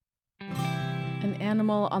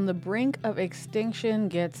animal on the brink of extinction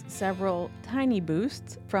gets several tiny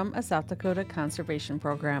boosts from a South Dakota conservation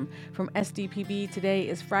program. From SDPB, today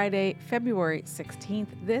is Friday, February 16th.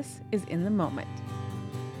 This is In the Moment.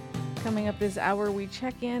 Coming up this hour, we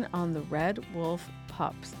check in on the red wolf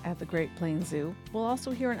pups at the Great Plains Zoo. We'll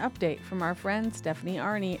also hear an update from our friend Stephanie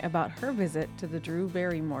Arney about her visit to the Drew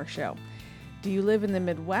Barrymore Show. Do you live in the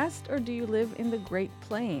Midwest or do you live in the Great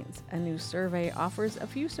Plains? A new survey offers a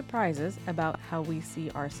few surprises about how we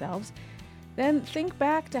see ourselves. Then think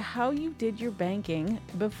back to how you did your banking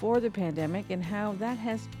before the pandemic and how that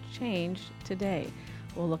has changed today.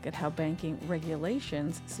 We'll look at how banking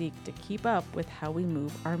regulations seek to keep up with how we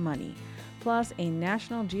move our money. Plus, a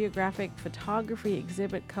National Geographic photography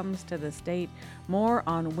exhibit comes to the state. More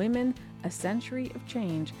on Women, a Century of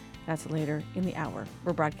Change. That's later in the hour.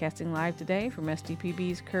 We're broadcasting live today from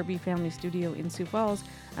SDPB's Kirby Family Studio in Sioux Falls.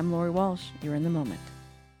 I'm Lori Walsh. You're in the moment.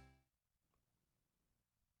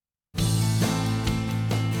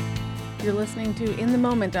 You're listening to In the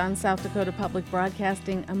Moment on South Dakota Public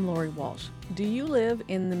Broadcasting. I'm Lori Walsh. Do you live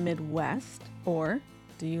in the Midwest or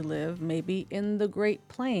do you live maybe in the Great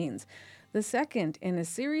Plains? The second in a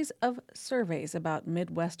series of surveys about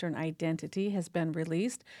Midwestern identity has been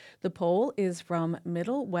released. The poll is from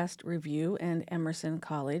Middle West Review and Emerson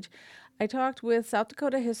College. I talked with South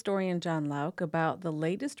Dakota historian John Lauk about the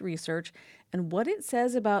latest research and what it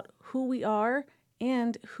says about who we are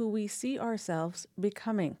and who we see ourselves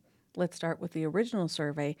becoming. Let's start with the original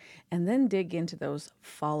survey and then dig into those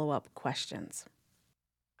follow-up questions.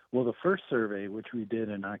 Well, the first survey, which we did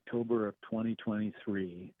in October of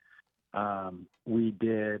 2023, we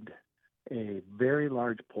did a very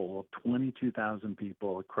large poll of 22,000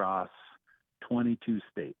 people across 22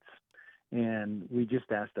 states. And we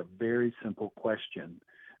just asked a very simple question.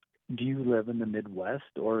 Do you live in the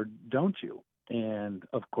Midwest or don't you? And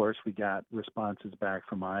of course, we got responses back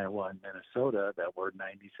from Iowa and Minnesota that were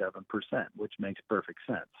 97%, which makes perfect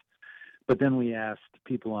sense. But then we asked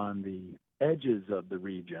people on the edges of the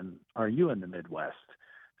region, are you in the Midwest?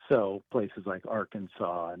 So places like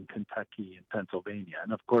Arkansas and Kentucky and Pennsylvania.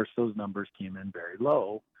 And of course, those numbers came in very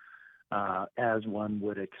low, as one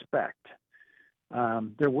would expect.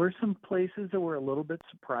 There were some places that were a little bit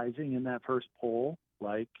surprising in that first poll,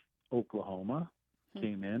 like Oklahoma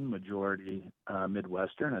came in, majority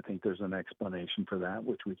Midwestern. I think there's an explanation for that,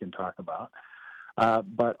 which we can talk about.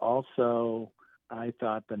 But also, I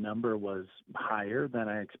thought the number was higher than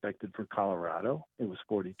I expected for Colorado. It was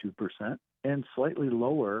 42%, and slightly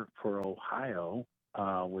lower for Ohio,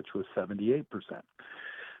 which was 78%.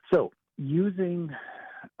 So using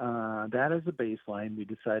that as a baseline, we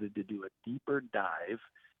decided to do a deeper dive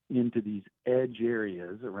into these edge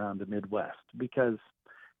areas around the Midwest because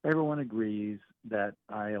everyone agrees that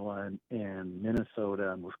Iowa and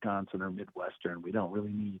Minnesota and Wisconsin are Midwestern. We don't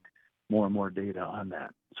really need more and more data on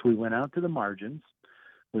that. So we went out to the margins.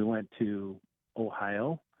 We went to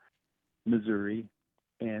Ohio, Missouri,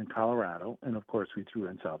 and Colorado. And of course, we threw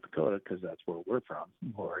in South Dakota because that's where we're from,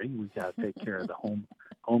 Lori. We got to take care of the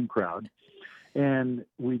home crowd. And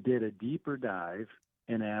we did a deeper dive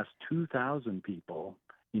and asked 2,000 people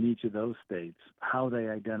in each of those states how they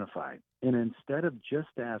identify. And instead of just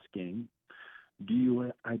asking, do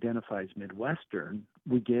you identify as Midwestern,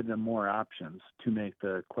 we gave them more options to make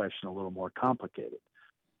the question a little more complicated.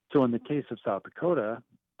 So in the case of South Dakota,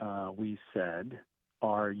 we said,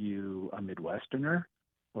 are you a Midwesterner,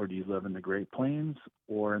 or do you live in the Great Plains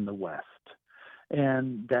or in the West?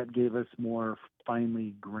 And that gave us more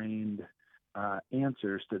finely grained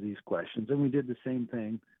answers to these questions. And we did the same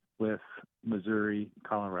thing with Missouri,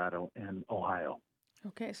 Colorado, and Ohio.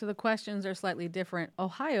 Okay, so the questions are slightly different.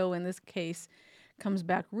 Ohio, in this case, comes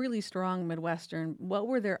back really strong Midwestern. What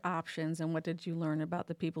were their options, and what did you learn about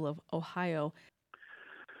the people of Ohio?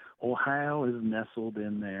 Ohio is nestled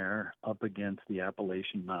in there up against the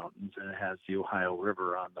Appalachian Mountains, and it has the Ohio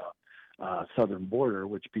River on the southern border,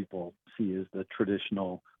 which people see as the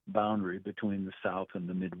traditional boundary between the South and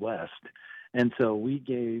the Midwest. And so we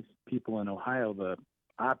gave people in Ohio the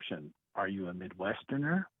option, are you a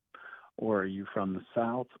Midwesterner, or are you from the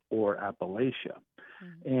South or Appalachia?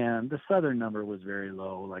 Mm-hmm. And the southern number was very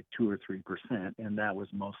low, like 2 or 3%, and that was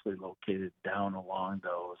mostly located down along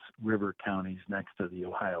those river counties next to the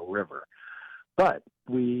Ohio River. But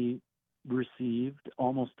we received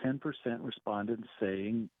almost 10% respondents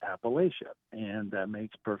saying Appalachia, and that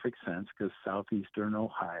makes perfect sense because southeastern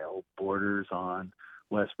Ohio borders on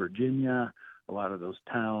West Virginia. A lot of those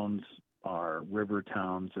towns are river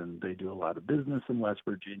towns, and they do a lot of business in West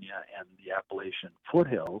Virginia, and the Appalachian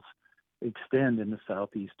foothills extend into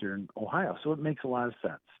southeastern Ohio. So it makes a lot of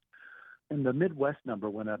sense. And the Midwest number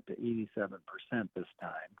went up to 87% this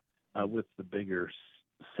time with the bigger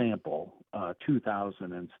sample,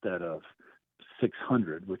 2,000 instead of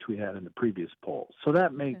 600, which we had in the previous poll. So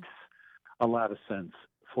that makes a lot of sense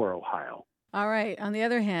for Ohio. All right. On the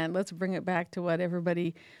other hand, let's bring it back to what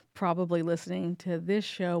everybody probably listening to this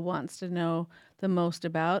show wants to know the most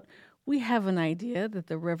about. We have an idea that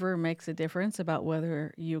the river makes a difference about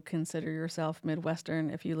whether you consider yourself Midwestern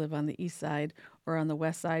if you live on the east side or on the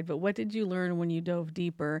west side. But what did you learn when you dove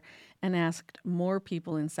deeper and asked more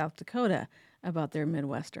people in South Dakota about their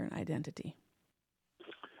Midwestern identity?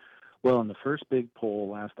 Well, in the first big poll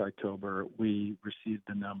last October, we received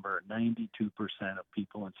the number 92% of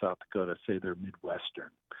people in South Dakota say they're Midwestern.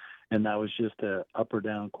 And that was just a up or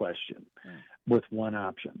down question with one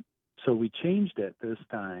option. So we changed it this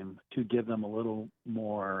time to give them a little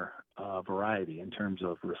more variety in terms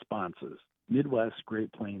of responses. Midwest,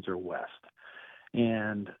 Great Plains, or West.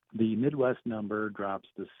 And the Midwest number drops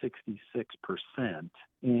to 66%,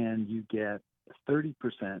 and you get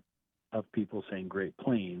 30% of people saying Great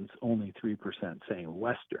Plains, only 3% saying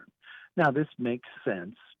Western. Now, this makes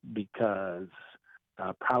sense because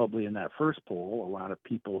probably in that first poll, a lot of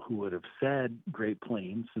people who would have said Great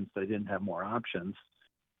Plains, since they didn't have more options,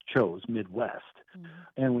 chose Midwest. Mm-hmm.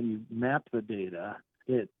 And when you map the data,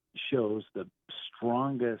 it shows the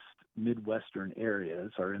strongest Midwestern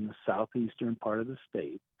areas are in the southeastern part of the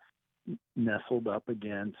state, nestled up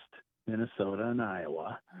against Minnesota and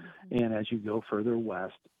Iowa. Mm-hmm. And as you go further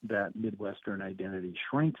west, that Midwestern identity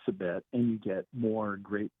shrinks a bit and you get more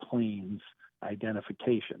Great Plains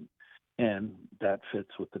identification. And that fits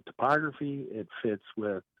with the topography. It fits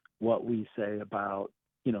with what we say about,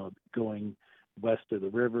 going west of the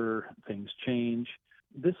river, things change.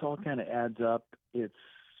 This all kind of adds up. It's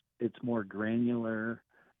more granular.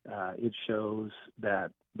 It shows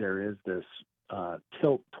that there is this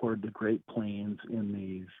tilt toward the Great Plains in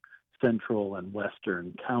these central and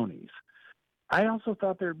western counties. I also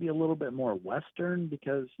thought there'd be a little bit more western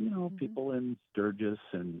because, mm-hmm. people in Sturgis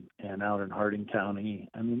and out in Hardin County,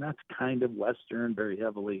 that's kind of western, very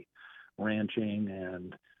heavily ranching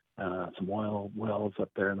and some oil wells up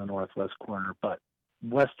there in the northwest corner, but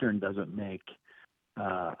western doesn't make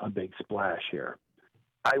a big splash here.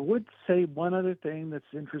 I would say one other thing that's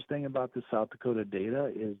interesting about the South Dakota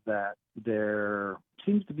data is that there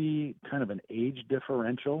seems to be kind of an age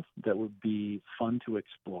differential that would be fun to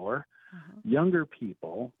explore. Uh-huh. Younger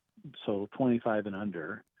people, so 25 and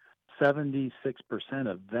under, 76%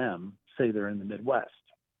 of them say they're in the Midwest.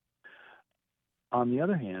 On the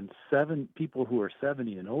other hand, people who are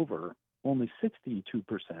 70 and over, only 62%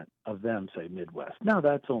 of them say Midwest. Now,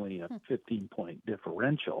 that's only a 15-point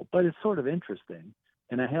differential, but it's sort of interesting.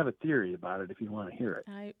 And I have a theory about it if you want to hear it.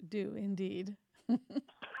 I do, indeed.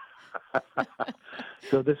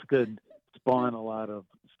 So this could spawn a lot of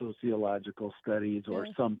sociological studies or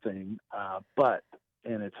something,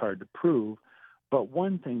 and it's hard to prove. But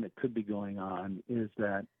one thing that could be going on is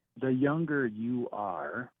that the younger you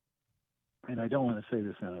are, and I don't want to say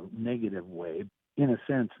this in a negative way, in a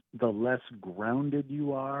sense, the less grounded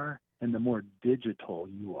you are and the more digital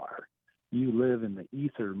you are. You live in the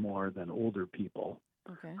ether more than older people.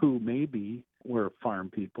 Okay. Who maybe were farm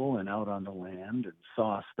people and out on the land and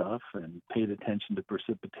saw stuff and paid attention to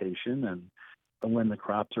precipitation and when the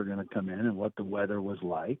crops are going to come in and what the weather was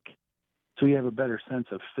like. So you have a better sense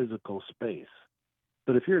of physical space.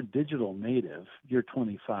 But if you're a digital native, you're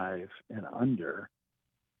 25 and under,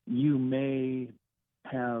 you may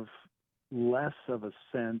have less of a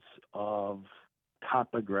sense of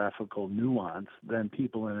topographical nuance than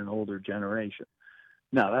people in an older generation.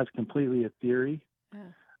 Now, that's completely a theory.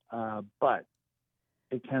 Yeah. But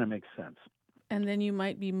it kind of makes sense. And then you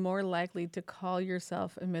might be more likely to call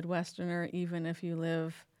yourself a Midwesterner even if you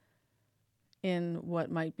live in what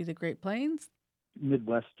might be the Great Plains?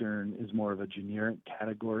 Midwestern is more of a generic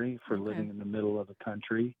category for living in the middle of the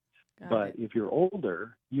country. But if you're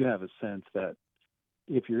older, you have a sense that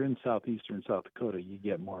if you're in southeastern South Dakota, you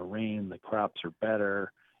get more rain, the crops are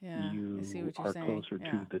better, you are closer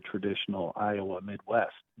to the traditional Iowa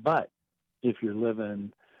Midwest. But if you're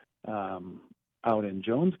living out in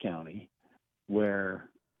Jones County, where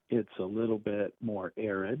it's a little bit more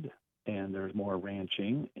arid and there's more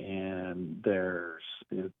ranching and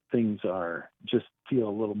things are just feel a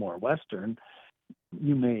little more Western,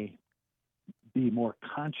 you may be more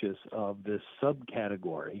conscious of this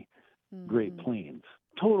subcategory, mm-hmm. Great Plains.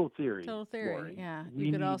 Total theory. Lori. Yeah. We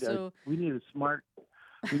need a smart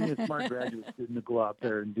graduate student to go out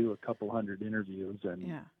there and do a couple hundred interviews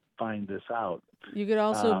and find this out. You could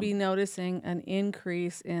also be noticing an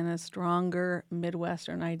increase in a stronger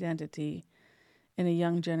Midwestern identity in a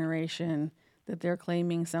young generation that they're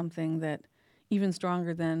claiming something that even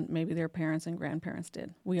stronger than maybe their parents and grandparents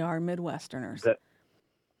did. We are Midwesterners.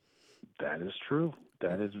 That is true.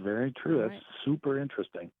 That is very true. All That's right. super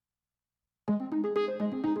interesting.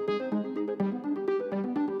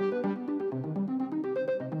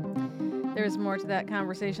 There's more to that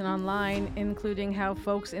conversation online, including how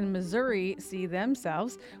folks in Missouri see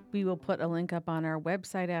themselves. We will put a link up on our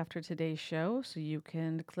website after today's show so you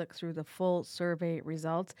can click through the full survey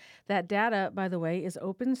results. That data, by the way, is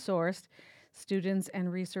open sourced. Students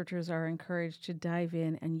and researchers are encouraged to dive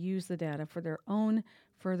in and use the data for their own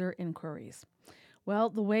further inquiries.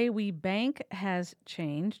 Well, the way we bank has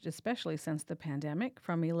changed, especially since the pandemic.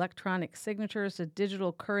 From electronic signatures to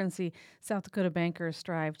digital currency, South Dakota bankers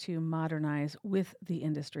strive to modernize with the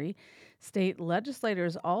industry. State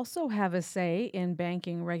legislators also have a say in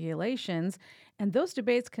banking regulations, and those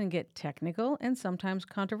debates can get technical and sometimes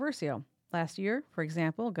controversial. Last year, for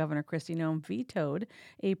example, Governor Kristi Noem vetoed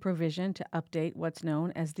a provision to update what's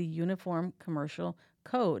known as the Uniform Commercial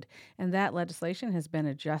Code. And that legislation has been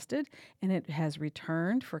adjusted and it has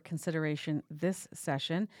returned for consideration this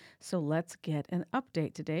session. So let's get an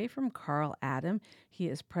update today from Carl Adam. He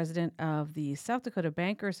is president of the South Dakota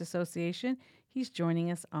Bankers Association. He's joining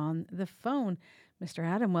us on the phone. Mr.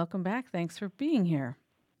 Adam, welcome back. Thanks for being here.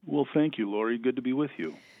 Well, thank you, Lori. Good to be with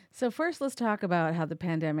you. So first, let's talk about how the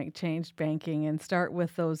pandemic changed banking and start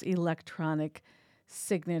with those electronic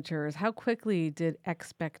signatures. How quickly did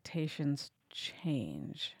expectations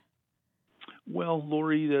change? Well,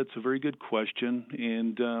 Lori, that's a very good question.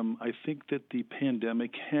 And I think that the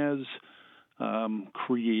pandemic has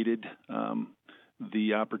created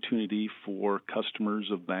the opportunity for customers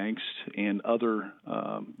of banks and other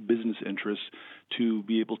business interests to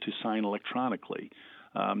be able to sign electronically.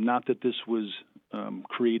 Not that this was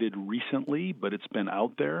created recently, but it's been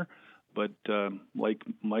out there. But like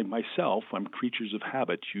myself, I'm creatures of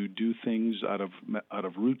habit. You do things out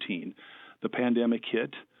of routine. The pandemic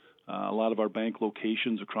hit. A lot of our bank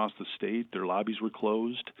locations across the state, their lobbies were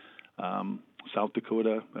closed. South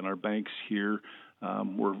Dakota and our banks here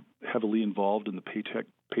were heavily involved in the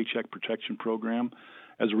Paycheck Protection Program.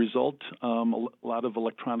 As a result, a lot of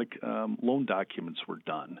electronic loan documents were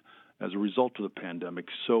done as a result of the pandemic.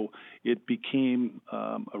 So it became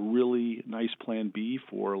a really nice plan B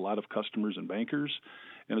for a lot of customers and bankers.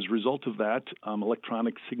 And as a result of that,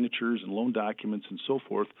 electronic signatures and loan documents and so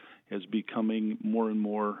forth is becoming more and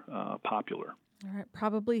more popular. All right,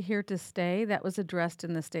 probably here to stay. That was addressed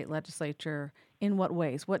in the state legislature. In what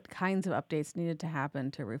ways? What kinds of updates needed to happen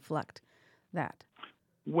to reflect that?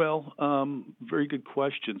 Well, very good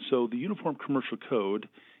question. So the Uniform Commercial Code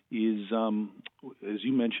is, as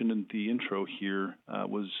you mentioned in the intro here,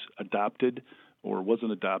 was adopted or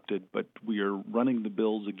wasn't adopted, but we are running the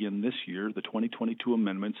bills again this year, the 2022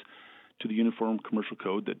 amendments to the Uniform Commercial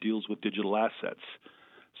Code that deals with digital assets.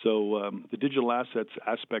 So the digital assets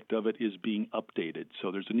aspect of it is being updated.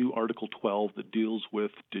 So there's a new Article 12 that deals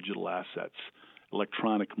with digital assets,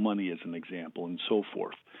 electronic money as an example, and so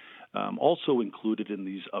forth. Also included in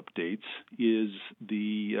these updates is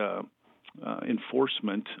the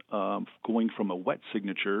enforcement of going from a wet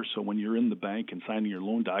signature. So when you're in the bank and signing your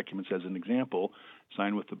loan documents, as an example,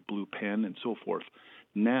 sign with a blue pen and so forth.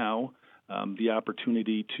 Now, the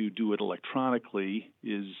opportunity to do it electronically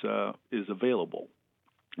is available.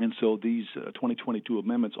 And so these 2022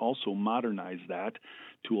 amendments also modernize that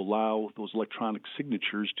to allow those electronic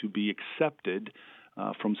signatures to be accepted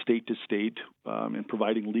from state to state and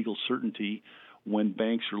providing legal certainty when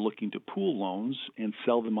banks are looking to pool loans and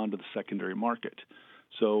sell them onto the secondary market.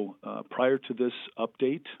 So prior to this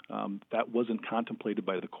update, that wasn't contemplated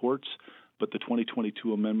by the courts, but the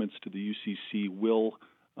 2022 amendments to the UCC will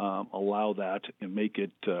allow that and make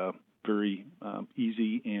it very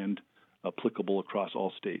easy and applicable across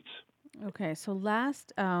all states. Okay, so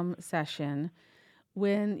last session,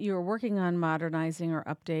 when you were working on modernizing or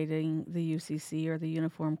updating the UCC or the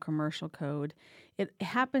Uniform Commercial Code, it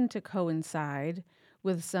happened to coincide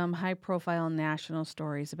with some high-profile national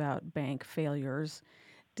stories about bank failures.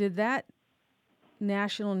 Did that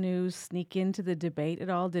national news sneak into the debate at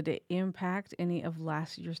all? Did it impact any of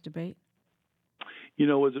last year's debate? You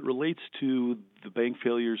know, as it relates to the bank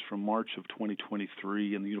failures from March of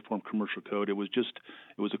 2023 and the Uniform Commercial Code, it was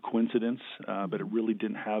a coincidence, but it really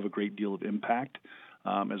didn't have a great deal of impact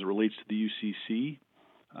as it relates to the UCC.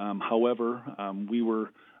 However, we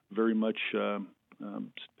were very much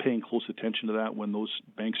paying close attention to that when those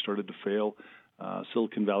banks started to fail,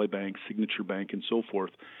 Silicon Valley Bank, Signature Bank, and so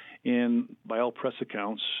forth. And by all press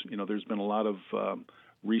accounts, you know, there's been a lot of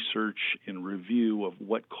research and review of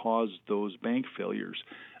what caused those bank failures.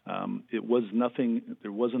 It was nothing.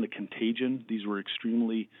 There wasn't a contagion. These were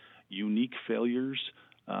extremely unique failures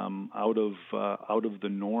out of the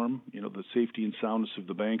norm. The safety and soundness of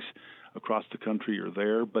the banks across the country are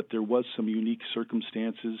there, but there was some unique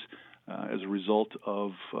circumstances as a result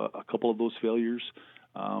of a couple of those failures.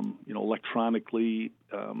 Electronically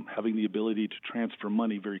having the ability to transfer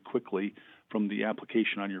money very quickly from the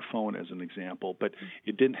application on your phone, as an example. But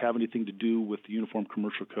it didn't have anything to do with the Uniform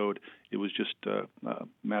Commercial Code. It was just a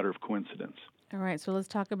matter of coincidence. All right, so let's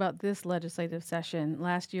talk about this legislative session.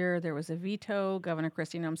 Last year, there was a veto. Governor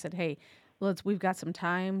Kristi Noem said, hey, we've got some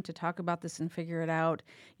time to talk about this and figure it out.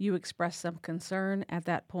 You expressed some concern at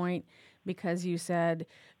that point because you said,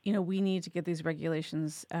 we need to get these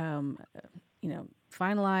regulations,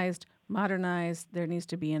 finalized, modernized. There needs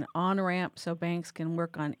to be an on-ramp so banks can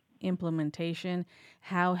work on implementation.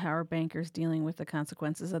 How are bankers dealing with the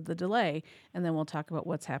consequences of the delay? And then we'll talk about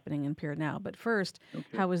what's happening in Pierre now. But first,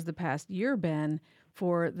 How has the past year been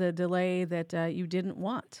for the delay that you didn't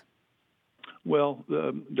want? Well,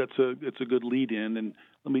 it's a good lead in, and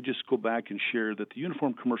let me just go back and share that the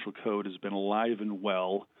Uniform Commercial Code has been alive and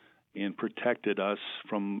well and protected us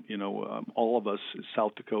from all of us as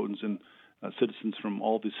South Dakotans and citizens from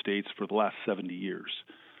all the states for the last 70 years.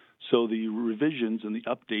 So the revisions and the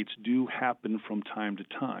updates do happen from time to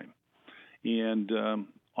time. And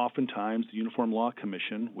oftentimes the Uniform Law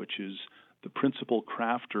Commission, which is the principal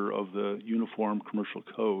crafter of the Uniform Commercial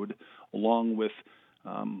Code, along with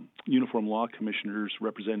uniform law commissioners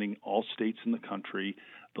representing all states in the country,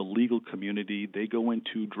 the legal community, they go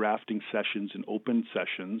into drafting sessions and open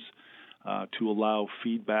sessions to allow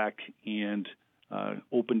feedback and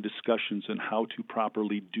open discussions on how to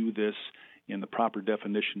properly do this and the proper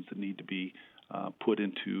definitions that need to be put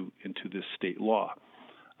into this state law.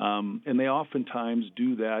 And they oftentimes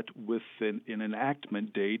do that with an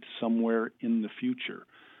enactment date somewhere in the future.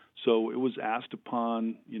 So it was asked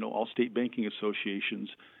upon, all state banking associations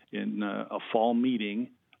in a fall meeting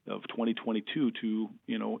of 2022 to,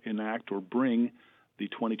 enact or bring the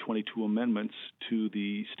 2022 amendments to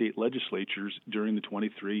the state legislatures during the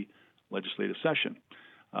 23 legislative session.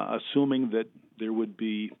 Assuming that there would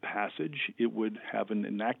be passage, it would have an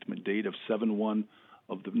enactment date of 7/1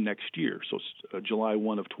 of the next year, so July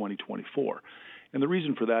 1 of 2024. And the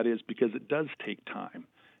reason for that is because it does take time.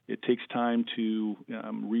 It takes time to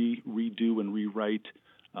redo and rewrite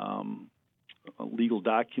legal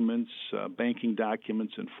documents, banking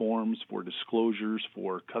documents and forms for disclosures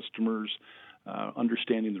for customers,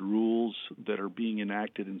 understanding the rules that are being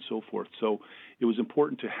enacted and so forth. So it was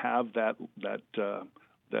important to have that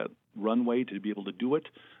runway to be able to do it.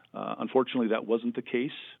 Unfortunately, that wasn't the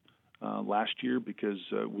case last year because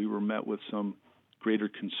we were met with some greater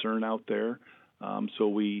concern out there. So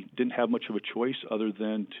we didn't have much of a choice other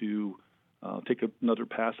than to take another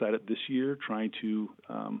pass at it this year, trying to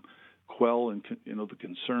quell the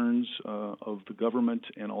concerns of the government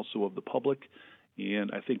and also of the public.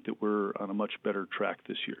 And I think that we're on a much better track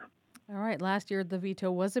this year. All right. Last year, the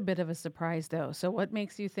veto was a bit of a surprise, though. So what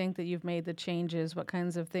makes you think that you've made the changes? What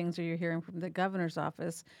kinds of things are you hearing from the governor's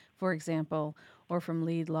office, for example, or from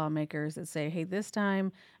lead lawmakers that say, hey, this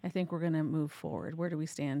time I think we're going to move forward? Where do we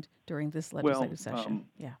stand during this legislative session?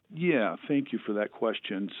 Yeah, thank you for that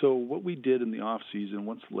question. So what we did in the off season,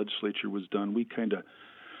 once the legislature was done, we kind of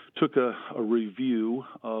took a review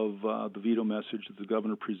of the veto message that the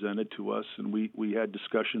governor presented to us, and we had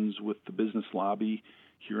discussions with the business lobby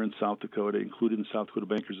here in South Dakota, including the South Dakota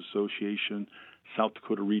Bankers Association, South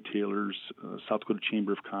Dakota Retailers, South Dakota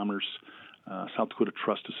Chamber of Commerce, South Dakota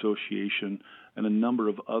Trust Association, and a number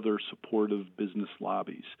of other supportive business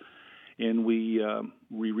lobbies. And we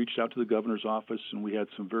reached out to the governor's office, and we had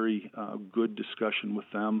some very good discussion with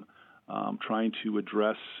them, trying to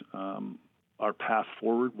address our path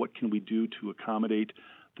forward. What can we do to accommodate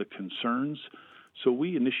the concerns? So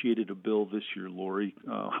we initiated a bill this year, Lori,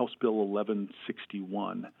 House Bill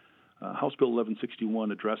 1161. House Bill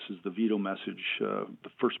 1161 addresses the veto message,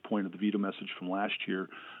 the first point of the veto message from last year,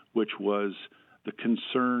 which was the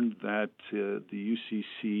concern that the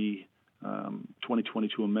UCC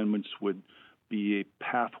 2022 amendments would be a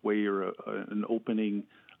pathway or an opening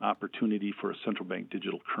opportunity for a central bank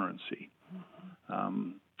digital currency.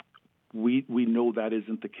 We know that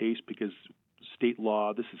isn't the case because state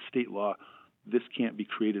law, this is state law, this can't be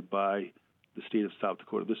created by the state of South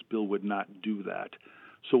Dakota. This bill would not do that.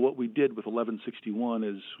 So what we did with 1161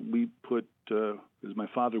 is we put, as my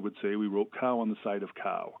father would say, we wrote cow on the side of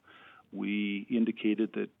cow. We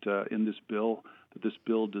indicated that in this bill, that this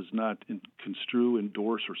bill does not construe,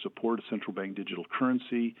 endorse, or support a central bank digital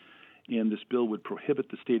currency, and this bill would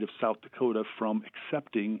prohibit the state of South Dakota from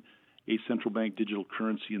accepting a central bank digital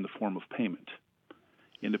currency in the form of payment.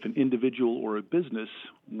 And if an individual or a business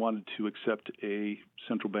wanted to accept a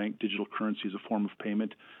central bank digital currency as a form of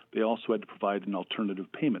payment, they also had to provide an alternative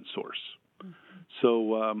payment source. Mm-hmm.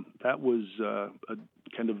 So that was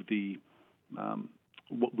kind of the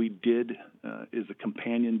what we did is a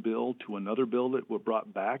companion bill to another bill that were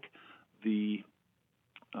brought back, the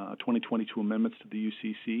 2022 amendments to the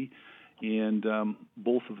UCC, and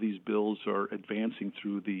both of these bills are advancing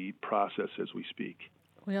through the process as we speak.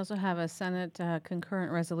 We also have a Senate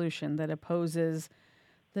concurrent resolution that opposes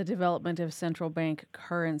the development of central bank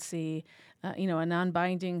currency, a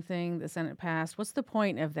non-binding thing the Senate passed. What's the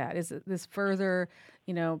point of that? Is it this further,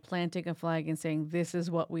 planting a flag and saying this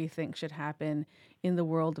is what we think should happen in the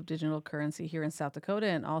world of digital currency here in South Dakota,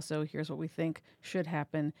 and also here's what we think should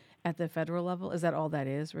happen at the federal level? Is that all that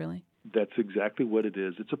is, really? That's exactly what it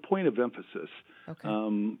is. It's a point of emphasis. Okay.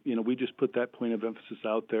 We just put that point of emphasis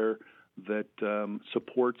out there that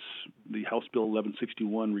supports the House Bill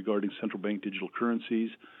 1161 regarding central bank digital currencies,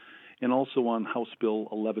 and also on House Bill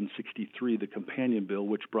 1163, the companion bill,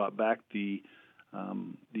 which brought back the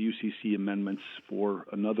UCC amendments for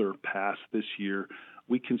another pass this year.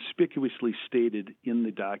 We conspicuously stated in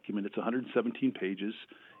the document, it's 117 pages.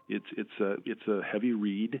 It's a heavy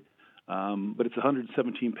read, but it's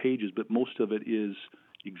 117 pages, but most of it is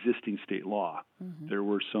existing state law. Mm-hmm. There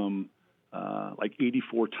were some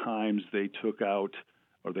 84 times they took out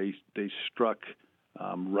or they struck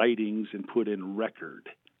writings and put in record.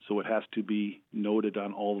 So it has to be noted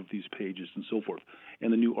on all of these pages and so forth,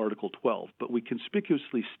 and the new Article 12. But we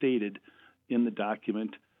conspicuously stated in the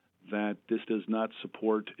document that this does not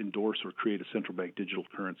support, endorse, or create a central bank digital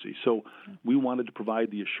currency. So we wanted to provide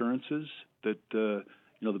the assurances that the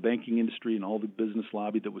banking industry and all the business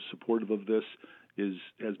lobby that was supportive of this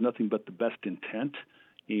has nothing but the best intent.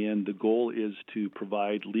 And the goal is to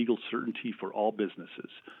provide legal certainty for all businesses,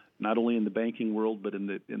 not only in the banking world, but in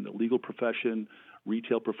the legal profession,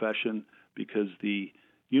 retail profession, because the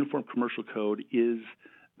Uniform Commercial Code is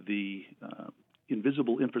the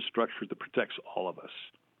invisible infrastructure that protects all of us.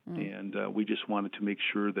 Mm. And we just wanted to make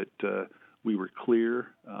sure that we were clear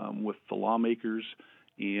with the lawmakers,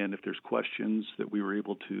 and if there's questions, that we were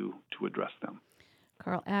able to address them.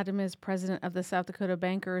 Carl Adam is president of the South Dakota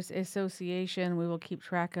Bankers Association. We will keep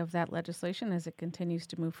track of that legislation as it continues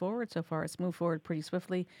to move forward. So far, it's moved forward pretty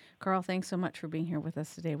swiftly. Carl, thanks so much for being here with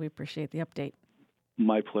us today. We appreciate the update.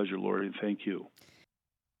 My pleasure, Lori, and thank you.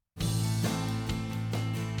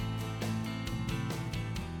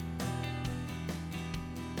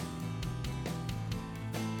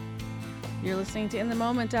 You're listening to In the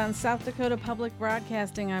Moment on South Dakota Public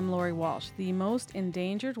Broadcasting. I'm Lori Walsh. The most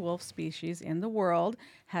endangered wolf species in the world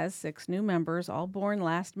has 6 new members, all born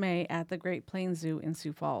last May at the Great Plains Zoo in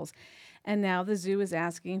Sioux Falls. And now the zoo is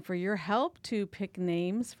asking for your help to pick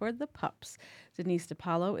names for the pups. Denise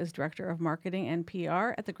DiPaolo is Director of Marketing and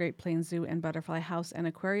PR at the Great Plains Zoo and Butterfly House and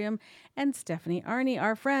Aquarium. And Stephanie Arney,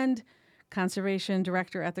 our friend, Conservation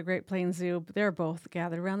Director at the Great Plains Zoo. They're both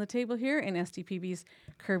gathered around the table here in SDPB's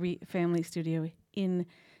Kirby Family Studio in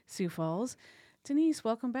Sioux Falls. Denise,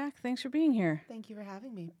 welcome back. Thanks for being here. Thank you for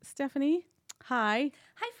having me. Stephanie, hi.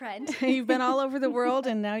 Hi, friend. You've been all over the world,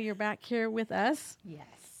 and now you're back here with us. Yes.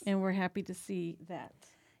 And we're happy to see that.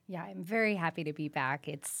 Yeah, I'm very happy to be back.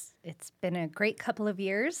 It's been a great couple of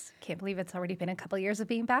years. Can't believe it's already been a couple of years of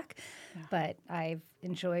being back. Yeah. But I've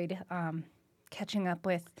enjoyed catching up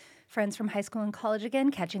with friends from high school and college again,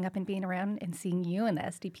 catching up and being around and seeing you and the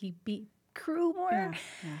SDPB crew more.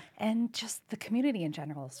 Yeah. And just the community in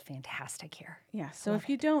general is fantastic here. Yeah, so if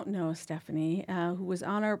you don't know Stephanie, who was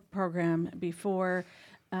on our program before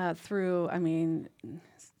through,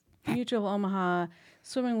 Mutual Omaha,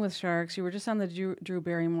 Swimming with Sharks, you were just on the Drew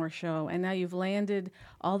Barrymore show, and now you've landed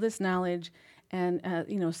all this knowledge and,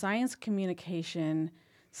 science communication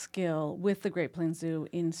skill with the Great Plains Zoo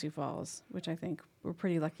in Sioux Falls, which I think we're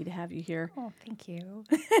pretty lucky to have you here. Oh, thank you.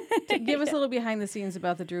 Give us a little behind the scenes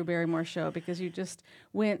about the Drew Barrymore show, because you just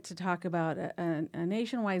went to talk about a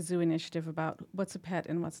nationwide zoo initiative about what's a pet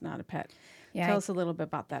and what's not a pet. Yeah, Tell us a little bit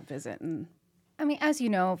about that visit. As you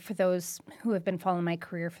know, for those who have been following my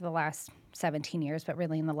career for the last 17 years, but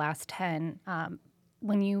really in the last 10,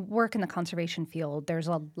 when you work in the conservation field, there's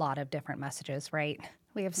a lot of different messages, right?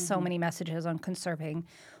 We have so many messages on conserving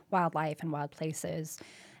wildlife and wild places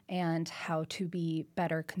and how to be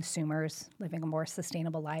better consumers, living a more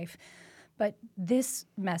sustainable life. But this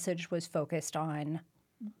message was focused on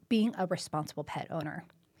being a responsible pet owner.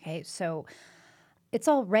 Okay, so it's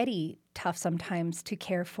already tough sometimes to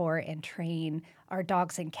care for and train our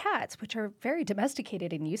dogs and cats, which are very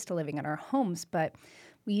domesticated and used to living in our homes, but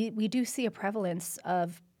we do see a prevalence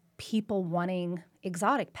of people wanting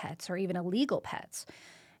exotic pets or even illegal pets.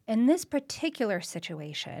 In this particular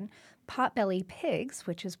situation, potbelly pigs,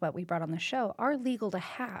 which is what we brought on the show, are legal to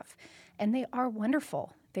have, and they are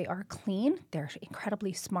wonderful. They are clean, they're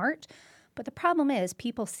incredibly smart, but the problem is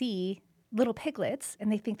people see little piglets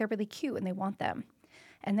and they think they're really cute and they want them.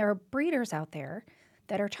 And there are breeders out there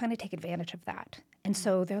that are trying to take advantage of that. And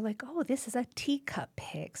so they're like, oh, this is a teacup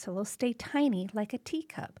pig, so they'll stay tiny like a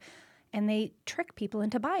teacup. And they trick people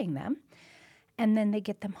into buying them. And then they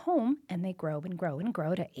get them home and they grow and grow and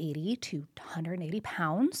grow to 80 to 180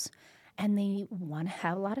 pounds. And they want to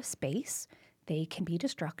have a lot of space. They can be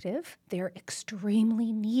destructive. They're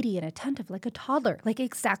extremely needy and attentive, like a toddler, like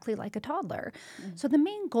exactly like a toddler. So the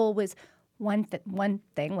main goal was one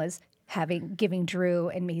thing was giving Drew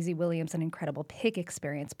and Maisie Williams an incredible pig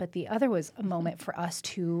experience, but the other was a moment for us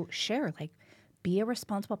to share, like, be a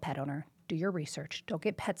responsible pet owner. Do your research. Don't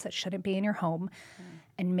get pets that shouldn't be in your home,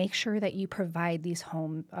 and make sure that you provide these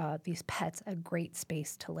pets a great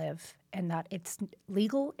space to live, and that it's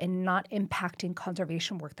legal and not impacting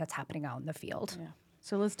conservation work that's happening out in the field. Yeah.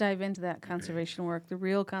 So let's dive into that conservation work. The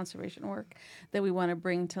real conservation work that we want to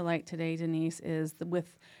bring to light today, Denise, is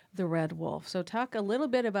with the red wolf. So talk a little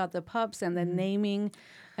bit about the pups and the naming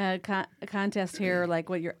contest here, like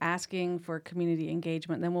what you're asking for community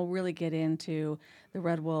engagement. Then we'll really get into the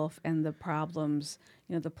red wolf and the problems,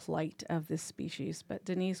 the plight of this species. But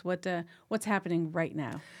Denise, what's happening right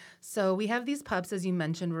now? So we have these pups, as you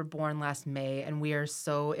mentioned, were born last May, and we are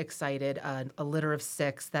so excited. A litter of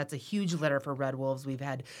 6. That's a huge litter for red wolves. We've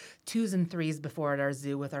had 2s and 3s before at our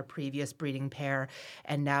zoo with our previous breeding pair,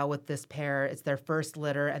 and now with this pair, it's their first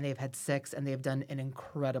litter, and they've had 6, and they've done an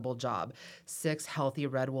incredible job. 6 healthy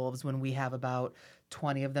red wolves when we have about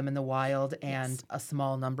 20 of them in the wild and a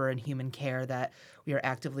small number in human care that we are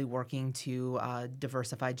actively working to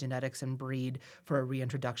diversify genetics and breed for a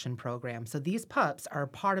reintroduction program. So these pups are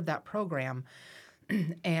part of that program.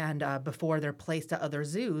 And before they're placed at other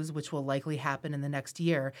zoos, which will likely happen in the next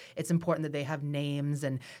year, it's important that they have names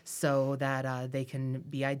and so that they can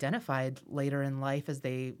be identified later in life as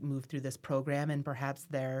they move through this program, and perhaps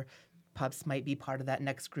their pups might be part of that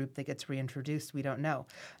next group that gets reintroduced. We don't know.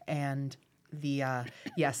 And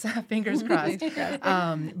yes, fingers crossed.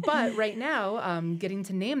 But right now, getting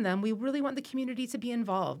to name them, we really want the community to be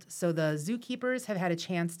involved. So the zookeepers have had a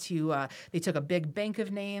chance to, they took a big bank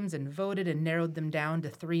of names and voted and narrowed them down to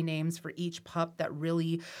 3 names for each pup that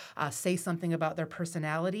really say something about their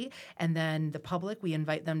personality. And then the public, we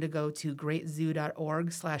invite them to go to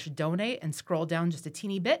greatzoo.org/donate and scroll down just a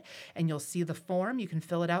teeny bit, and you'll see the form. You can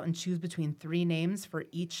fill it out and choose between 3 names for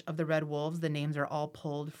each of the red wolves. The names are all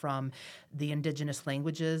pulled from the indigenous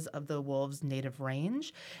languages of the wolves' native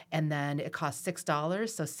range. And then it costs $6,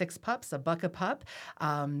 so 6 pups, $1 a pup,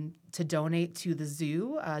 to donate to the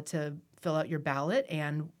zoo to fill out your ballot.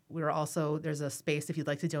 And there's a space if you'd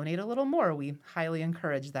like to donate a little more. We highly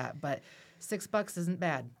encourage that, but $6 isn't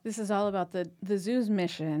bad. This is all about the zoo's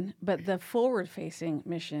mission, but the forward-facing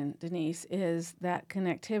mission, Denise, is that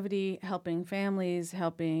connectivity, helping families,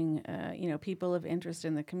 helping people of interest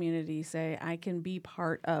in the community say, I can be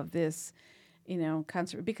part of this,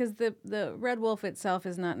 concert. Because the red wolf itself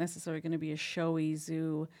is not necessarily going to be a showy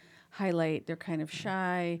zoo highlight. They're kind of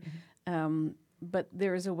shy, but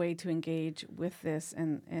there is a way to engage with this,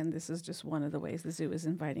 and this is just one of the ways the zoo is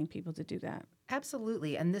inviting people to do that.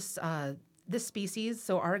 Absolutely, and this species,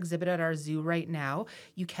 so our exhibit at our zoo right now,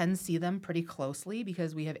 you can see them pretty closely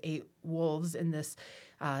because we have 8 wolves in this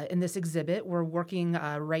exhibit. We're working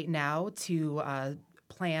right now to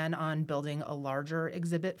plan on building a larger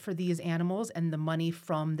exhibit for these animals, and the money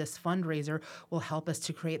from this fundraiser will help us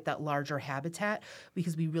to create that larger habitat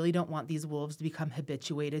because we really don't want these wolves to become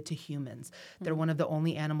habituated to humans. They're one of the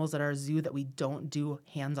only animals at our zoo that we don't do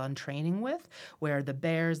hands-on training with, where the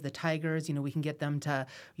bears, the tigers, we can get them to,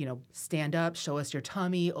 stand up, show us your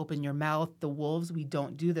tummy, open your mouth. The wolves, we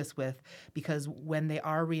don't do this with because when they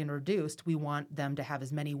are reintroduced, we want them to have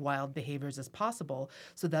as many wild behaviors as possible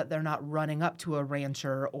so that they're not running up to a rancher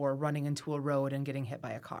or running into a road and getting hit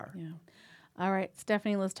by a car. Yeah. All right,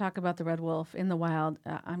 Stephanie, let's talk about the red wolf in the wild.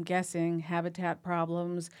 I'm guessing habitat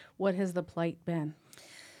problems. What has the plight been?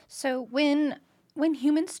 So when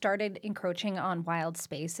humans started encroaching on wild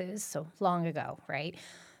spaces so long ago, right,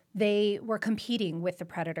 they were competing with the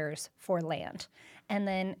predators for land. And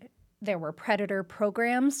then there were predator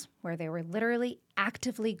programs where they were literally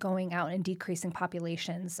actively going out and decreasing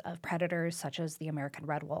populations of predators such as the American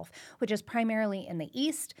red wolf, which is primarily in the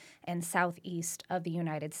east and southeast of the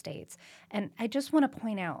United States. And I just want to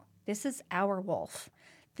point out, this is our wolf.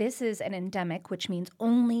 This is an endemic, which means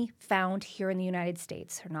only found here in the United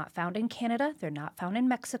States. They're not found in Canada. They're not found in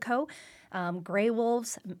Mexico. Gray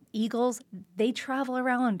wolves, eagles, they travel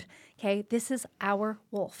around. Okay, this is our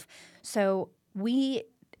wolf. So we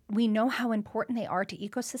know how important they are to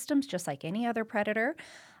ecosystems, just like any other predator.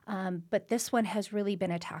 But this one has really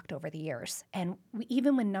been attacked over the years. And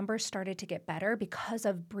even when numbers started to get better because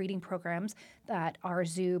of breeding programs that our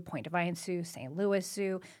zoo, Point Defiance Zoo, St. Louis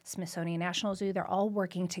Zoo, Smithsonian National Zoo, they're all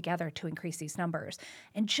working together to increase these numbers.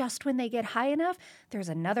 And just when they get high enough, there's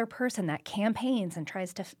another person that campaigns and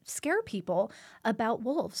tries to scare people about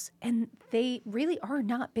wolves. And they really are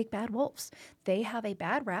not big bad wolves. They have a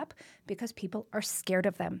bad rap because people are scared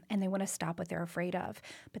of them and they want to stop what they're afraid of.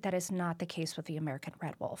 But that is not the case with the American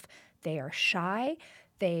red wolf. They are shy.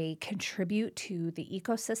 They contribute to the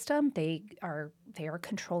ecosystem. They are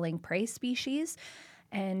controlling prey species,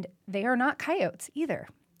 and they are not coyotes either.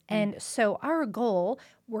 And so our goal,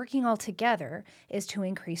 working all together, is to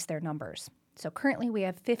increase their numbers. So currently we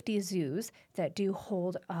have 50 zoos that do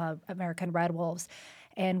hold American red wolves,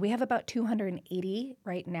 and we have about 280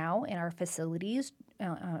 right now in our facilities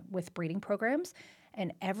with breeding programs.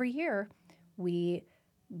 And every year we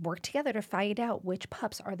work together to find out which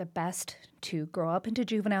pups are the best to grow up into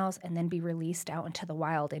juveniles and then be released out into the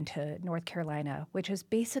wild into North Carolina, which is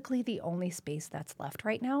basically the only space that's left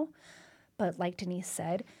right now. But like Denise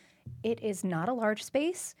said, it is not a large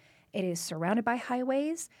space. It is surrounded by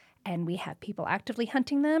highways, and we have people actively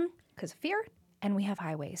hunting them because of fear, and we have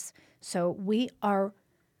highways. So we are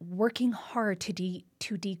working hard to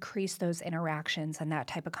decrease those interactions and that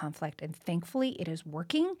type of conflict, and thankfully it is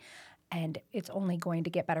working. And it's only going to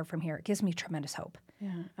get better from here. It gives me tremendous hope. Yeah.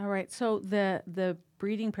 All right. So the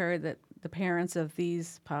breeding pair, that the parents of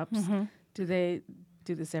these pups, do they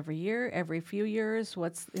do this every year, every few years?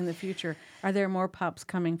 What's in the future? Are there more pups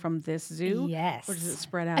coming from this zoo? Yes. Or does it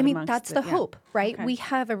spread out? I mean, amongst that's the hope, right? Okay. We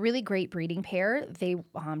have a really great breeding pair. They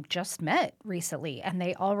just met recently, and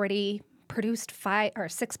they already produced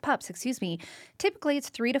 6 pups, Typically it's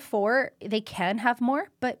 3 to 4. They can have more,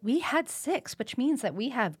 but we had 6, which means that we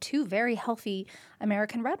have 2 very healthy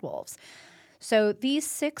American red wolves. So these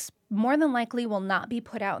 6 more than likely will not be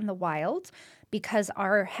put out in the wild because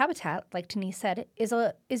our habitat, like Denise said,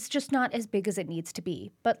 is just not as big as it needs to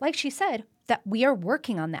be. But like she said, that we are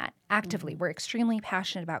working on that actively. We're extremely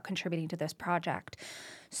passionate about contributing to this project.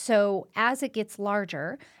 So as it gets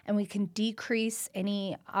larger and we can decrease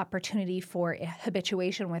any opportunity for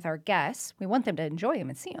habituation with our guests, we want them to enjoy them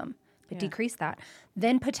and see them, but decrease that,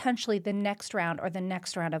 then potentially the next round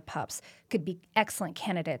of pups could be excellent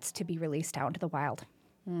candidates to be released out into the wild.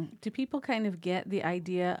 Do people kind of get the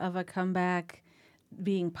idea of a comeback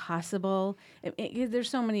being possible? There's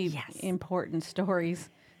so many important stories.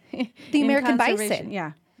 The American bison.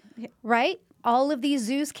 Yeah. Right? All of these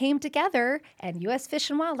zoos came together and U.S.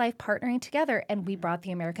 Fish and Wildlife partnering together, and we brought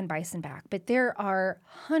the American bison back. But there are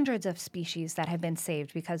hundreds of species that have been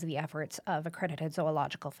saved because of the efforts of accredited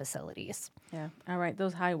zoological facilities. Yeah. All right.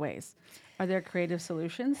 Those highways. Are there creative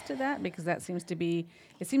solutions to that? Because that seems to be,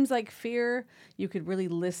 it seems like fear, you could really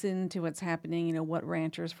listen to what's happening. You know, what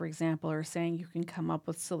ranchers, for example, are saying. You can come up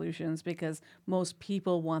with solutions because most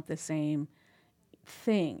people want the same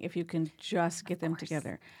thing if you can just get them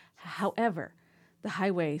together. However, the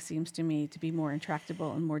highway seems to me to be more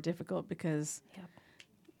intractable and more difficult because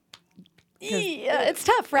it's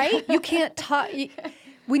tough, right? You can't talk.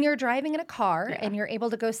 When you're driving in a car and you're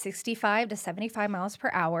able to go 65 to 75 miles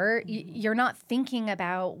per hour, you're not thinking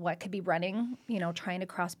about what could be running, trying to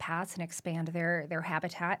cross paths and expand their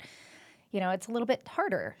habitat. It's a little bit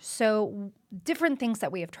harder. So different things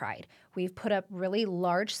that we have tried. We've put up really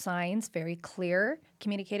large signs, very clear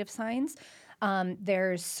communicative signs.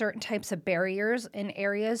 There's certain types of barriers in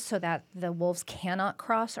areas so that the wolves cannot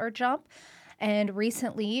cross or jump. And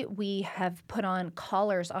recently, we have put on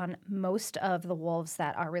collars on most of the wolves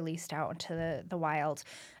that are released out into the wild,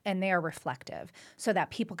 and they are reflective so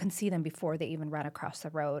that people can see them before they even run across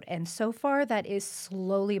the road. And so far, that is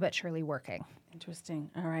slowly but surely working.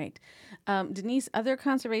 Interesting. All right. Denise, other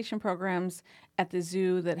conservation programs at the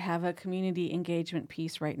zoo that have a community engagement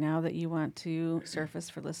piece right now that you want to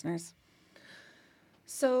surface for listeners?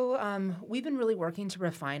 So we've been really working to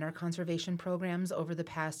refine our conservation programs over the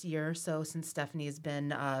past year or so since Stephanie has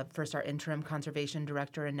been first our interim conservation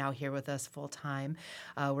director and now here with us full time.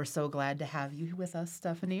 We're so glad to have you with us,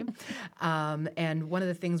 Stephanie. And one of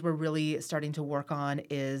the things we're really starting to work on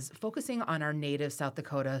is focusing on our native South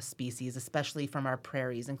Dakota species, especially from our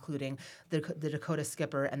prairies, including the Dakota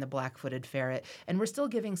skipper and the black-footed ferret. And we're still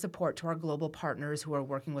giving support to our global partners who are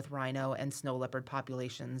working with rhino and snow leopard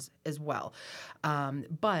populations as well.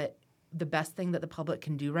 But the best thing that the public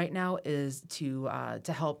can do right now is to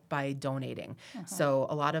help by donating. So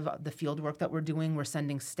a lot of the field work that we're doing, we're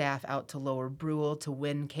sending staff out to Lower Brule, to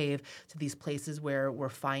Wind Cave, to these places where we're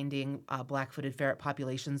finding black-footed ferret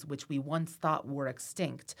populations, which we once thought were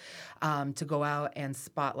extinct, to go out and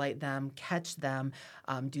spotlight them, catch them,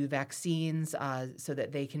 do vaccines so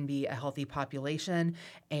that they can be a healthy population,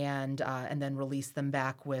 and then release them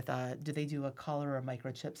back with. Do they do a collar or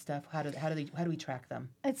microchip stuff? How do we track them?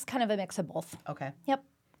 It's kind of a mix of both. Okay. Yep,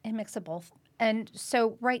 a mix of both. And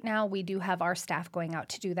so right now we do have our staff going out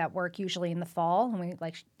to do that work usually in the fall. And we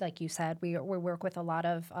like you said, we work with a lot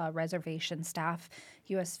of reservation staff,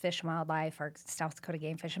 U.S. Fish and Wildlife, our South Dakota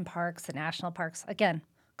Game Fish and Parks, the national parks. Again,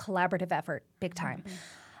 collaborative effort, big time.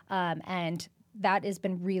 And that has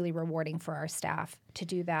been really rewarding for our staff to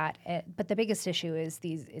do that. But the biggest issue is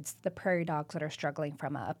it's the prairie dogs that are struggling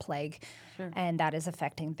from a plague, and that is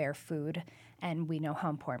affecting their food. And we know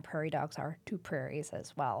how important prairie dogs are to prairies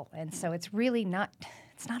as well. And so it's really not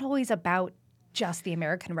always about just the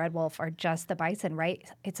American red wolf or just the bison, right?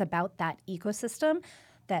 It's about that ecosystem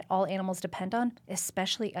that all animals depend on,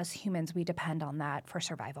 especially as humans, we depend on that for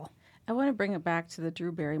survival. I want to bring it back to the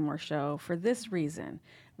Drew Barrymore show for this reason.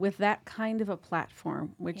 With that kind of a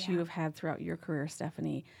platform, which you have had throughout your career,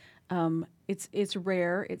 Stephanie, it's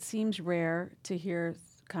rare. It seems rare to hear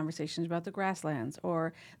conversations about the grasslands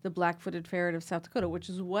or the black-footed ferret of South Dakota, which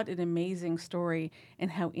is what an amazing story and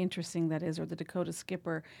how interesting that is, or the Dakota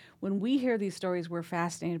skipper. When we hear these stories, we're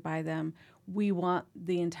fascinated by them. We want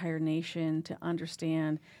the entire nation to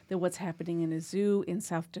understand that what's happening in a zoo in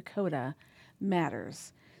South Dakota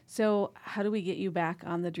matters. So how do we get you back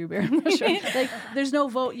on the Drew Barrymore show? Like, there's no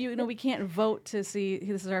vote. We can't vote to see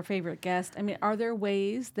this is our favorite guest. I mean, are there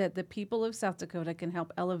ways that the people of South Dakota can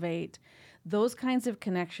help elevate those kinds of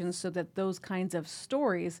connections so that those kinds of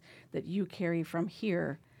stories that you carry from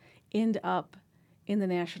here end up in the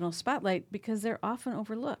national spotlight, because they're often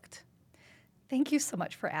overlooked? Thank you so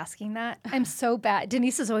much for asking that. I'm so bad.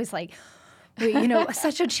 Denise is always like,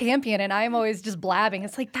 such a champion, and I'm always just blabbing.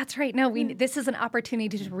 It's like, that's right. No, this is an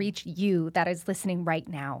opportunity to reach you that is listening right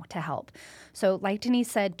now to help. So like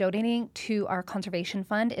Denise said, donating to our conservation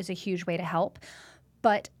fund is a huge way to help.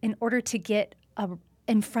 But in order to get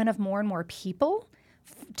in front of more and more people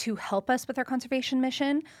to help us with our conservation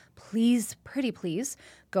mission, pretty please,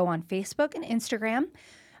 go on Facebook and Instagram,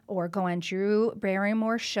 or go on Drew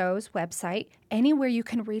Barrymore Show's website, anywhere you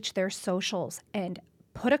can reach their socials, and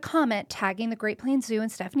put a comment tagging the Great Plains Zoo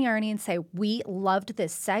and Stephanie Arney and say, we loved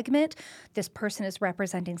this segment. This person is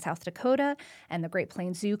representing South Dakota and the Great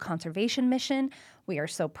Plains Zoo Conservation Mission. We are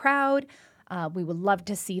so proud. We would love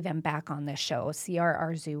to see them back on this show, see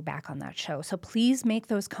our zoo back on that show. So please make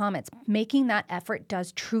those comments. Making that effort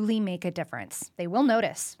does truly make a difference. They will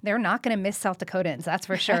notice. They're not going to miss South Dakotans, that's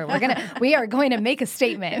for sure. We are going to make a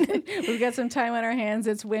statement. We've got some time on our hands.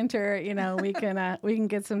 It's winter. We can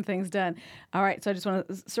get some things done. All right. So I just want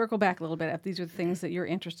to circle back a little bit. If these are the things that you're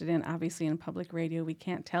interested in, obviously in public radio, we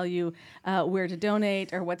can't tell you where to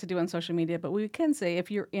donate or what to do on social media, but we can say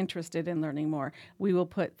if you're interested in learning more, we will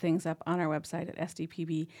put things up on our website at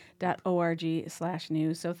sdpb.org/news.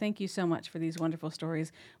 So thank you so much for these wonderful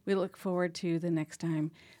stories. We look forward to the next time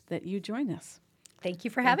that you join us. Thank you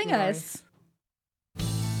for having us.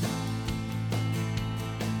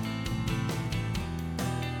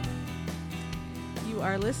 You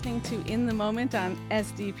are listening to In the Moment on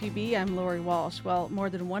SDPB. I'm Lori Walsh. Well, more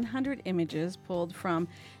than 100 images pulled from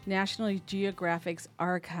National Geographic's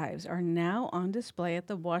archives are now on display at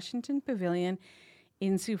the Washington Pavilion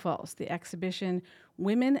in Sioux Falls. The exhibition,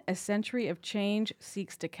 Women, A Century of Change,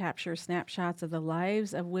 seeks to capture snapshots of the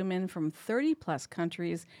lives of women from 30-plus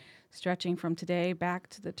countries, stretching from today back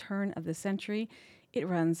to the turn of the century. It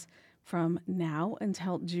runs from now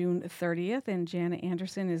until June 30th, and Jana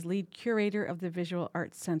Anderson is lead curator of the Visual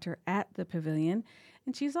Arts Center at the Pavilion.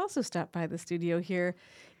 And she's also stopped by the studio here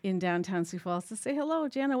in downtown Sioux Falls to say hello.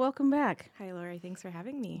 Jana, welcome back. Hi, Lori. Thanks for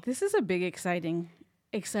having me. This is a big, exciting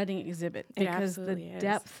exhibit, because the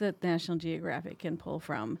depth that National Geographic can pull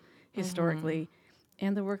from historically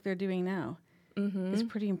and the work they're doing now is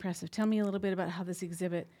pretty impressive. Tell me a little bit about how this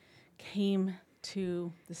exhibit came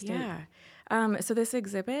to the state. Yeah. So this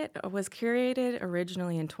exhibit was curated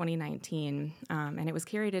originally in 2019, and it was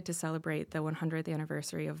curated to celebrate the 100th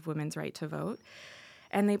anniversary of women's right to vote.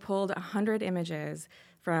 And they pulled 100 images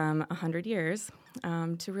from 100 years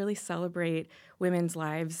to really celebrate women's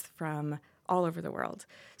lives from all over the world.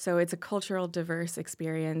 So it's a cultural, diverse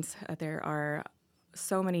experience. There are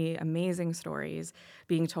so many amazing stories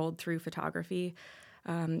being told through photography.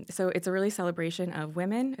 So it's a really celebration of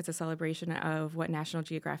women. It's a celebration of what National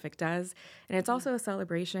Geographic does. And it's also a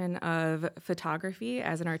celebration of photography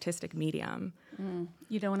as an artistic medium.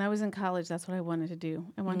 You know, when I was in college, that's what I wanted to do.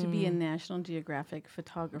 I wanted to be a National Geographic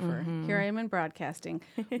photographer. Here I am in broadcasting.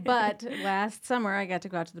 But last summer, I got to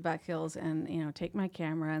go out to the back hills and, you know, take my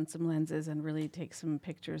camera and some lenses and really take some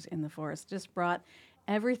pictures in the forest. Just brought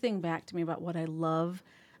everything back to me about what I love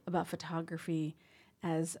about photography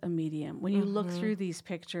as a medium. When you look through these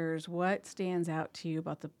pictures, what stands out to you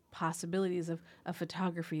about the possibilities of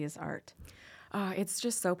photography as art? It's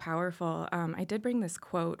just so powerful. I did bring this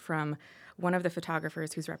quote from one of the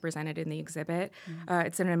photographers who's represented in the exhibit.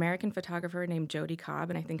 It's an American photographer named Jodi Cobb,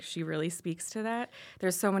 and I think she really speaks to that.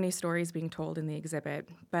 There's so many stories being told in the exhibit,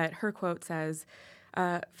 but her quote says,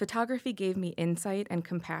 photography gave me insight and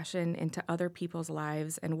compassion into other people's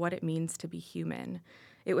lives and what it means to be human.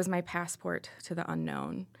 It was my passport to the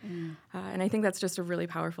unknown. And I think that's just a really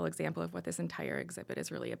powerful example of what this entire exhibit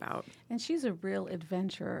is really about. And she's a real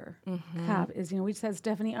adventurer. Cobb is, you know, we just had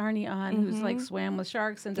Stephanie Arney on, who's like swam with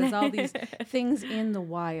sharks and does all these things in the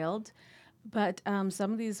wild. But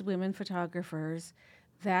some of these women photographers,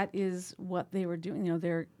 that is what they were doing. You know,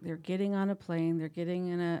 they're getting on a plane, they're getting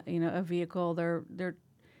in a vehicle, they're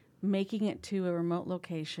making it to a remote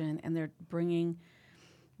location, and they're bringing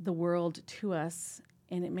the world to us.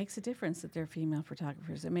 And it makes a difference that they're female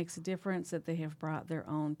photographers. It makes a difference that they have brought their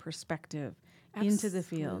own perspective into the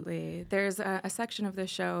field. Absolutely. There's a section of the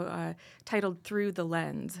show titled Through the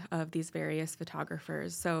Lens of these various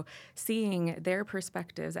photographers. So seeing their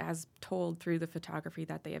perspectives as told through the photography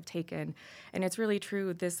that they have taken. And it's really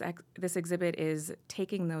true, this exhibit is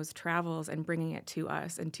taking those travels and bringing it to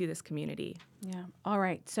us and to this community. Yeah. All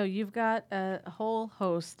right. So you've got a whole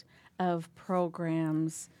host of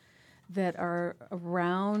programs that are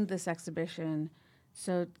around this exhibition.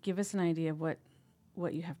 So give us an idea of what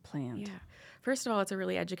you have planned. Yeah. First of all, it's a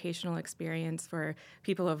really educational experience for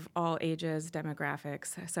people of all ages,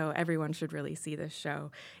 demographics, so everyone should really see this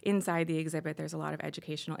show. Inside the exhibit, there's a lot of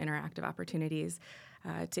educational, interactive opportunities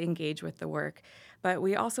to engage with the work. But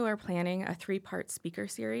we also are planning a 3-part speaker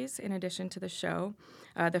series in addition to the show.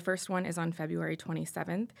 The first one is on February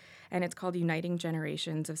 27th, and it's called Uniting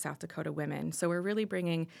Generations of South Dakota Women. So we're really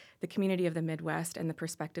bringing the community of the Midwest and the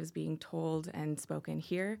perspectives being told and spoken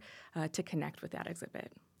here to connect with that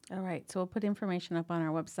exhibit. All right, so we'll put information up on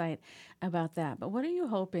our website about that. But what are you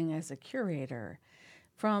hoping as a curator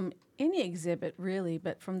from any exhibit, really,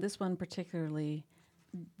 but from this one particularly,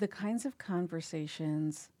 the kinds of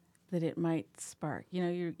conversations that it might spark? You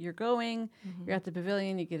know, you're going, you're at the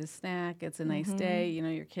pavilion, you get a snack, it's a nice day, you know,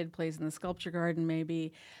 your kid plays in the sculpture garden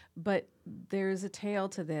maybe, but there's a tale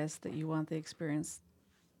to this that you want the experience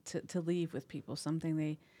to leave with people, something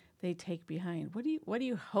they take behind. What do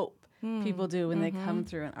you hope people do when they come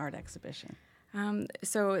through an art exhibition?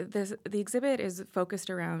 So the exhibit is focused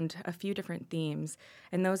around a few different themes,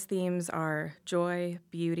 and those themes are joy,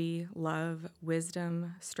 beauty, love,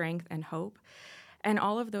 wisdom, strength, and hope. And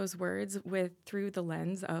all of those words through the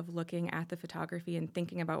lens of looking at the photography and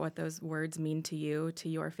thinking about what those words mean to you, to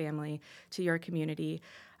your family, to your community.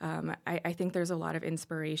 I think there's a lot of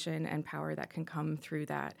inspiration and power that can come through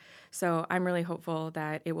that. So I'm really hopeful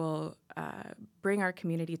that it will bring our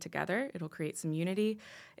community together. It'll create some unity.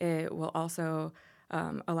 It will also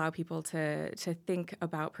allow people to think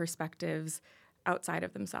about perspectives outside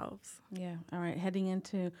of themselves. Yeah. All right. Heading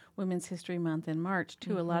into Women's History Month in March,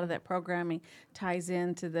 too, a lot of that programming ties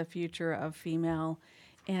into the future of female,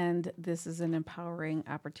 and this is an empowering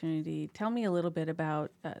opportunity. Tell me a little bit about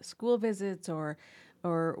school visits or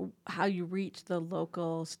how you reach the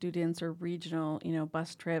local students or regional,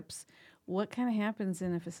 bus trips. What kind of happens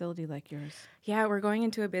in a facility like yours? Yeah, we're going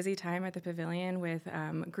into a busy time at the Pavilion with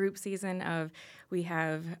group season we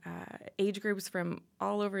have age groups from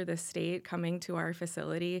all over the state coming to our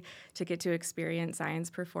facility to get to experience science,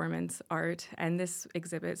 performance, art, and this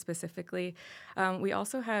exhibit specifically. We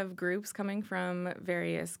also have groups coming from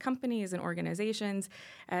various companies and organizations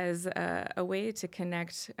as a way to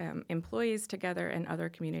connect employees together and other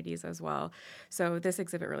communities as well. So this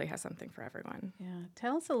exhibit really has something for everyone. Yeah.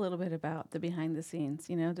 Tell us a little bit about the behind the scenes.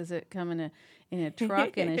 Does it come in a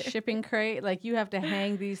truck, in a shipping crate? Like, you have to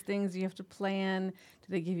hang these things, you have to plan. Do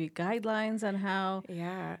they give you guidelines on how?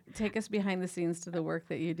 Yeah. Take us behind the scenes to the work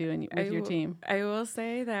that you do with your team. I will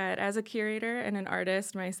say that as a curator and an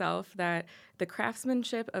artist myself, that the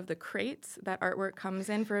craftsmanship of the crates that artwork comes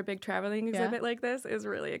in for a big traveling exhibit like this is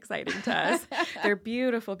really exciting to us. They're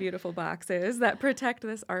beautiful, beautiful boxes that protect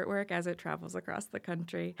this artwork as it travels across the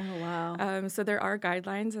country. Oh, wow. So there are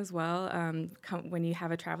guidelines as well. When you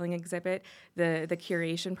have a traveling exhibit, the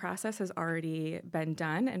curation process has already been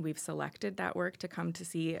done, and we've selected that work to come to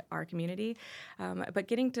see our community. But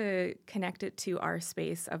getting to connect it to our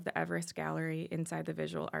space of the Everest Gallery inside the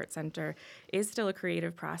Visual Arts Center is still a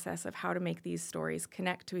creative process of how to make these stories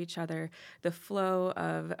connect to each other, the flow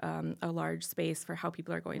of a large space for how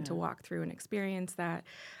people are going to walk through and experience that.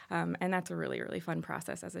 And that's a really, really fun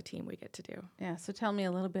process as a team we get to do. Yeah, so tell me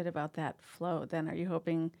a little bit about that flow then. Are you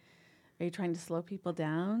trying to slow people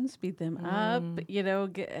down, speed them up,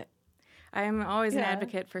 I am always an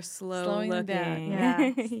advocate for slowing looking. Down.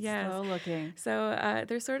 Yeah, yes. Slow looking. So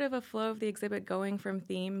there's sort of a flow of the exhibit going from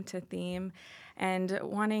theme to theme and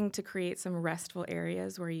wanting to create some restful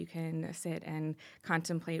areas where you can sit and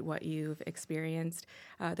contemplate what you've experienced.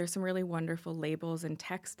 There's some really wonderful labels and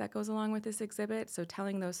text that goes along with this exhibit. So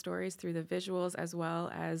telling those stories through the visuals as well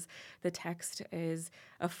as the text is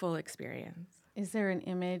a full experience. Is there an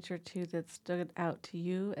image or two that stood out to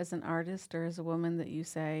you as an artist or as a woman that you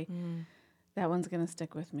say, that one's going to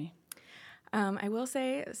stick with me? I will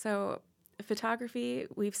say, so photography,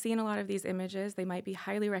 we've seen a lot of these images. They might be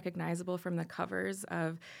highly recognizable from the covers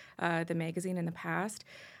of the magazine in the past.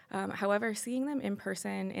 However, seeing them in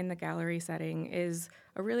person in the gallery setting is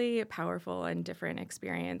a really powerful and different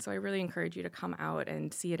experience. So I really encourage you to come out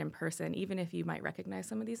and see it in person, even if you might recognize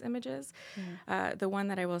some of these images. The one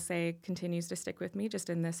that I will say continues to stick with me just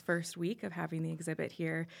in this first week of having the exhibit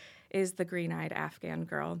here is the green-eyed Afghan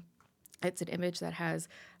girl. It's an image that has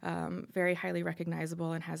very highly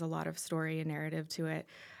recognizable and has a lot of story and narrative to it.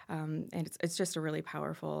 And it's just a really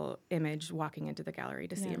powerful image walking into the gallery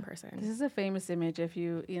to see in person. This is a famous image. If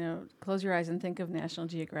you close your eyes and think of National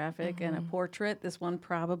Geographic and a portrait, this one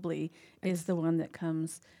probably is the one that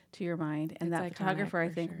comes to your mind. And that photographer, I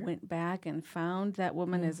think, went back and found that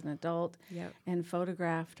woman as an adult and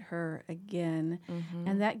photographed her again.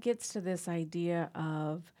 And that gets to this idea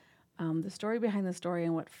of the story behind the story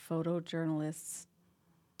and what photojournalists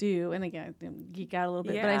do. And again, I geek out a little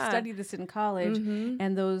bit, but I studied this in college,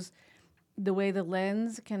 and the way the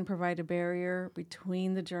lens can provide a barrier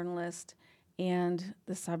between the journalist and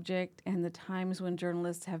the subject, and the times when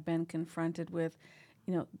journalists have been confronted with,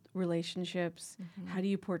 relationships. How do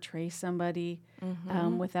you portray somebody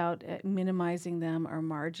without minimizing them or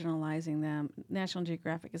marginalizing them? National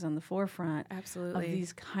Geographic is on the forefront of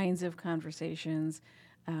these kinds of conversations.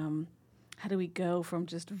 How do we go from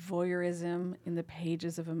just voyeurism in the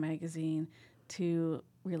pages of a magazine to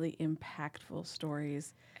really impactful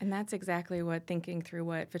stories? And that's exactly what thinking through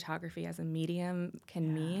what photography as a medium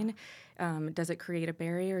can mean. Does it create a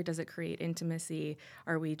barrier? Does it create intimacy?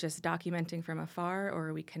 Are we just documenting from afar, or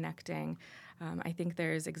are we connecting? I think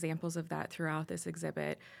there's examples of that throughout this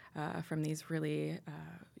exhibit from these really,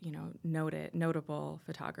 notable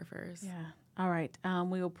photographers. Yeah. All right.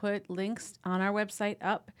 We will put links on our website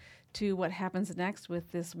up to what happens next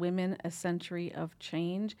with this Women, A Century of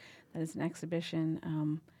Change. That is an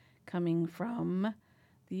exhibition coming from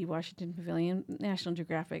the Washington Pavilion, National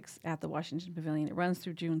Geographic's at the Washington Pavilion. It runs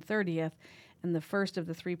through June 30th, and the first of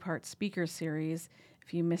the three-part speaker series.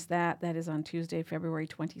 If you missed that, that is on Tuesday, February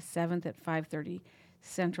 27th at 5:30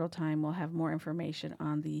 Central Time. We'll have more information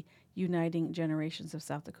on the Uniting Generations of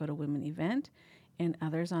South Dakota Women event and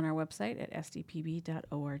others on our website at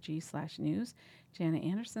sdpb.org/news. Jana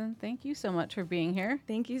Anderson, thank you so much for being here.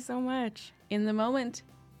 Thank you so much. In the Moment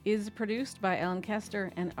is produced by Ellen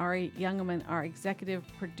Kester and Ari Youngeman. Our executive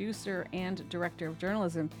producer and director of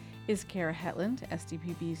journalism is Kara Hetland.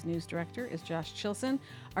 SDPB's news director is Josh Chilson.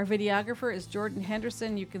 Our videographer is Jordan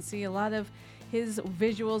Henderson. You can see a lot of his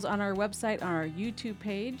visuals on our website, on our YouTube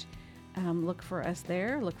page. Look for us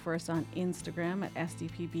there. Look for us on Instagram at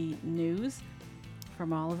SDPB News.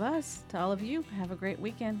 From all of us to all of you, have a great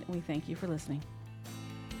weekend. We thank you for listening.